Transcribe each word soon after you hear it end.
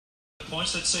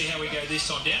points. Let's see how we go this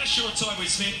time. Down a short side with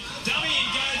Smith. Dummy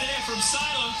and go there from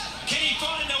Salem. Can he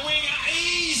find the winger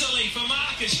easily for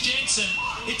Marcus Jensen?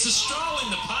 It's a stroll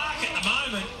in the park at the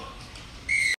moment.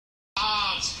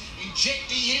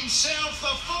 Injecting himself,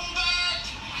 the fullback.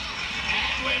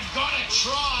 And we've got a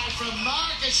try from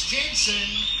Marcus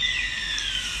Jensen.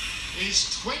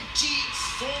 His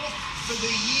 24th for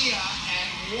the year,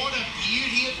 and what a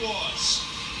beauty it was.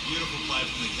 Beautiful play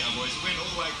from the Cowboys. Went all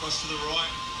the way across to the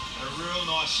right. A real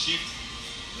nice shift.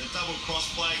 The double cross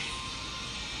play.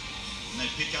 And they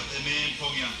pick up their man,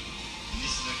 Ponga. And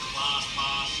this is a class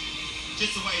pass.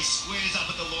 Just the way he squares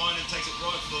up at the line and takes it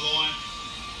right for the line.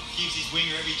 Gives his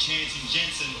winger every chance in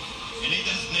Jensen. And he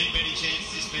doesn't need many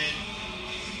chances, this man.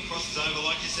 Crosses over,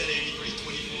 like you said, Andy, for his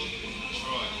 24th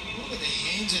try. Look at the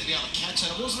hands and be able to catch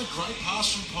that. It wasn't a great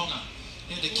pass from Ponga.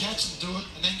 He had to catch and do it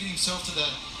and then get himself to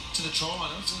the try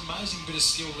line. It's an amazing bit of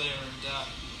skill there, and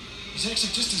he's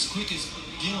actually just as quick as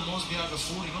Gillon Mosby over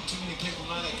 40. Not too many people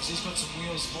know that because he's got some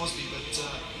wheels, Mosby, but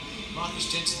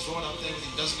Marcus Jensen's right up there with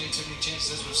him. Doesn't need too many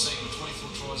chances, as we've seen with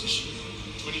 24 tries this year.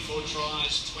 24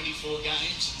 tries, 24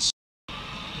 games.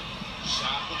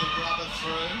 Sharp with the rubber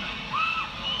through.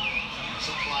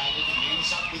 Supplanted and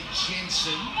ends up with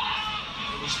Jensen.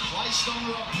 It was placed on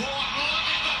the report. Look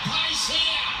at the pace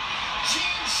here.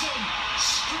 Jensen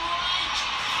straight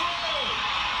through.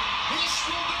 This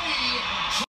will be...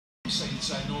 So you'd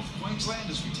say North Queensland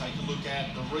as we take a look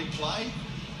at the replay.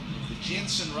 The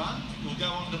Jensen run will go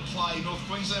on to play, North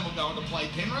Queensland will go on to play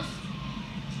Penrith.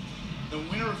 The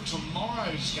winner of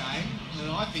tomorrow's game, and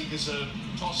I think is a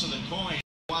toss of the coin.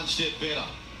 One step better.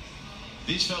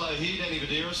 This fellow here, Danny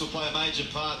Vaderas, will play a major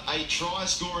part, a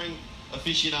try-scoring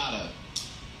aficionado.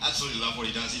 Absolutely love what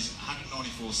he does. He's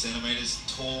 194 centimetres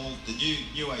tall, the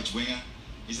new age winger.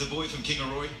 He's the boy from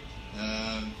Kingaroy.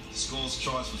 Scores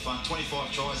tries for fun,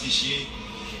 25 tries this year.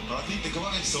 But I think the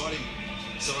guy inside him,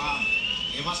 Salam,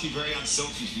 he must be very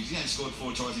unselfish because he only scored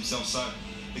 4 tries himself. So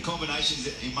the combinations,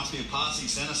 he must be a passing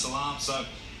centre, Salam. So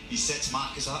he sets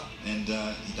Marcus up and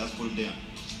he does put him down.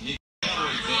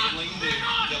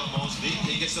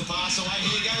 He gets the pass away.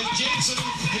 Here goes Jensen.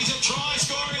 He's a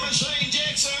try-scoring machine,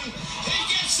 Jensen. He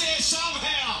gets there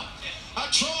somehow. A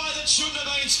try that shouldn't have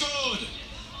been scored.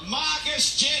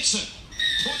 Marcus Jensen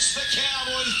puts the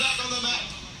Cowboys back on the map.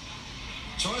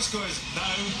 Try scorers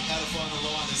know how to find the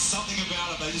line. There's something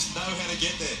about it. They just know how to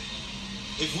get there.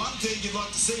 If one thing you'd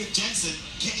like to see with Jensen,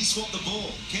 can he swap the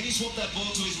ball? Can he swap that ball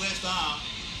to his left arm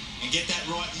and get that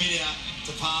right mid-out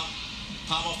to palm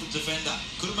off the defender?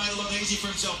 Could have made it a lot easier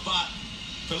for himself, but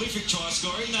prolific try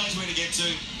scorer, he knows where to get to.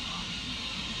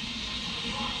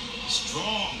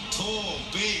 Strong, tall,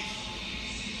 big,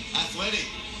 athletic.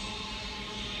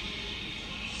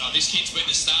 Oh, this kid's been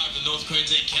the star of the North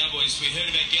Queensland Cowboys. We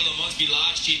heard about Gillon Mosby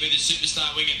last year, being the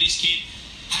superstar winger. This kid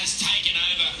has taken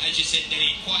over, as you said,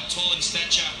 Danny. Quite tall in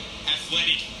stature,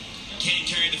 athletic, can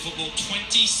carry the football.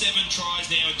 27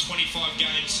 tries now in 25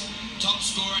 games. Top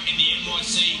scorer in the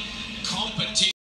NYC competition.